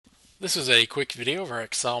This is a quick video of our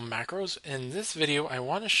Excel macros. In this video, I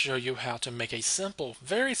want to show you how to make a simple,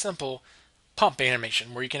 very simple pump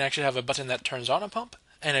animation where you can actually have a button that turns on a pump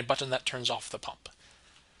and a button that turns off the pump.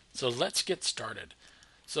 So let's get started.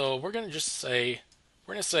 So we're going to say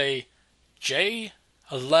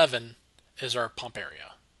J11 is our pump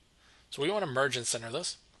area. So we want to merge and center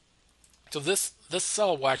this. So this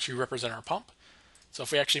cell will actually represent our pump. So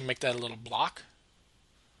if we actually make that a little block,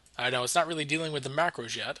 I know it's not really dealing with the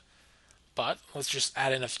macros yet, but let's just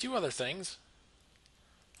add in a few other things.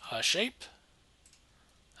 A shape,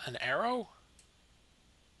 an arrow.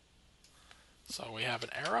 So we have an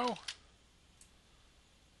arrow.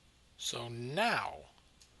 So now,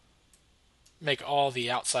 make all the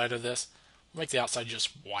outside of this, make the outside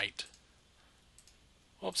just white.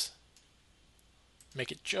 Whoops.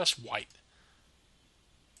 Make it just white.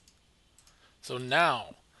 So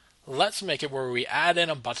now, let's make it where we add in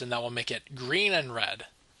a button that will make it green and red.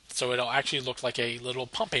 So it'll actually look like a little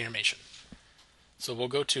pump animation. So we'll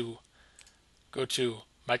go to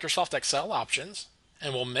Microsoft Excel options,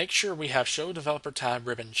 and we'll make sure we have Show Developer tab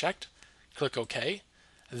ribbon checked. Click OK,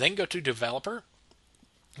 then go to Developer,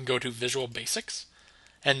 and go to Visual Basics,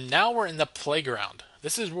 and now we're in the playground.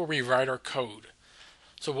 This is where we write our code.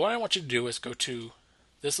 So what I want you to do is go to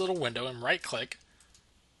this little window and right click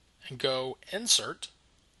and go Insert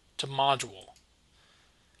to Module.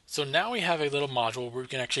 So now we have a little module where we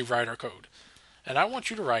can actually write our code. And I want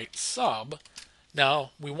you to write sub.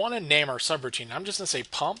 Now we want to name our subroutine. I'm just going to say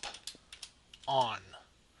pump on.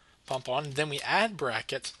 Pump on. Then we add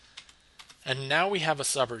brackets. And now we have a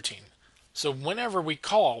subroutine. So whenever we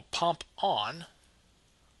call pump on,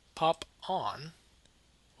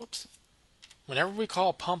 whoops. Whenever we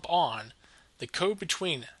call pump on, the code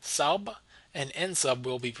between sub and end sub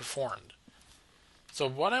will be performed. So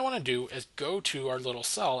what I want to do is go to our little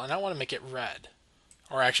cell and I want to make it red.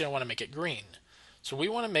 Or actually I want to make it green. So we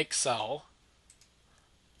want to make cell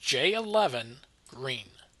J11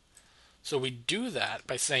 green. So we do that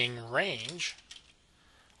by saying range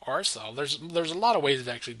our cell. There's a lot of ways of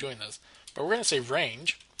actually doing this, but we're going to say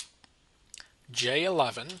range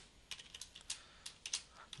J11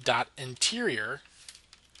 dot interior.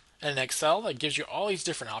 And in Excel that gives you all these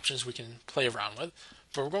different options we can play around with.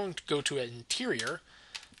 But we're going to go to interior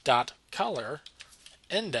dot color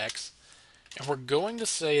index, and we're going to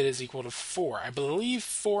say it is equal to 4. I believe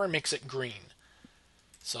 4 makes it green.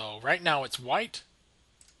 So right now it's white,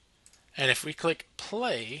 and if we click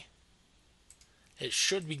play, it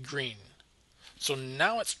should be green. So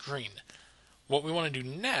now it's green. What we want to do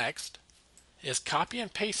next is copy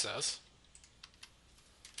and paste this.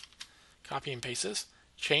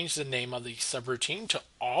 Change the name of the subroutine to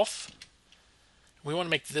off. We want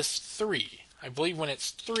to make this 3. I believe when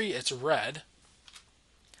it's 3, it's red.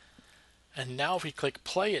 And now if we click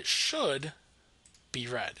play, it should be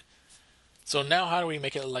red. So now how do we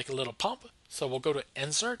make it like a little pump? So we'll go to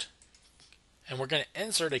Insert, and we're going to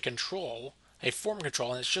insert a control, a form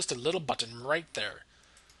control, and it's just a little button right there.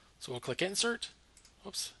 So we'll click Insert,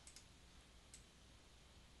 whoops,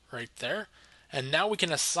 right there. And now we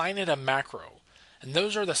can assign it a macro. And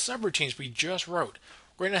those are the subroutines we just wrote.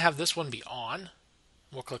 We're going to have this one be on.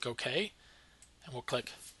 We'll click OK, and we'll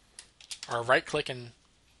click or right click and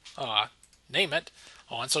name it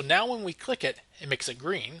on. So now when we click it, it makes it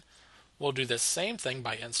green. We'll do the same thing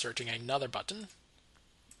by inserting another button.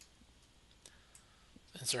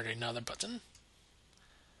 Insert another button,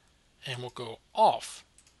 and we'll go off,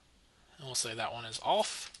 and we'll say that one is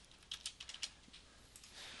off.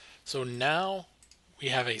 So now we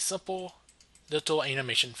have a simple little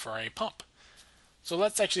animation for a pump. So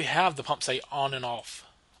let's actually have the pump say on and off,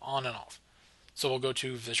 on and off. So we'll go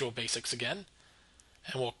to Visual Basics again,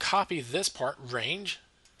 and we'll copy this part, range,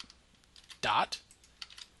 dot,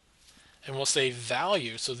 and we'll say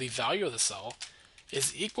value, so the value of the cell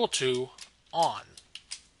is equal to on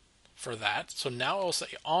for that. So now it will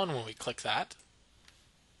say on when we click that.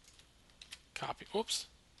 Copy, oops,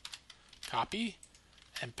 copy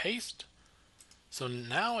and paste. So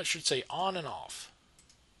now it should say on and off.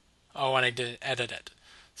 Oh, and I didn't edit it.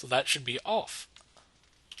 So that should be off.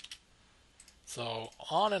 So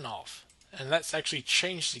on and off. And let's actually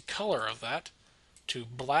change the color of that to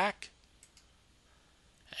black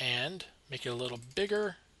and make it a little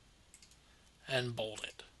bigger and bold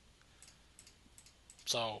it.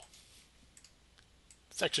 So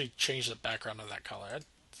let's actually change the background of that color.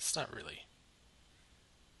 It's not really.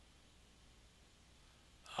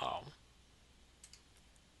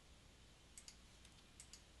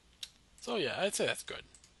 So yeah, I'd say that's good.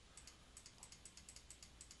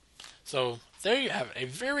 So there you have it, a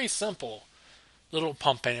very simple little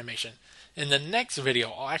pump animation. In the next video,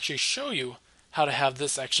 I'll actually show you how to have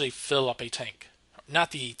this actually fill up a tank.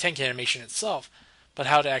 Not the tank animation itself, but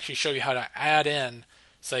how to actually show you how to add in,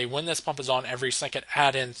 say when this pump is on every second,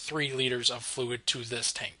 add in 3 liters of fluid to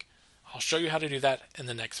this tank. I'll show you how to do that in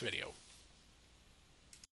the next video.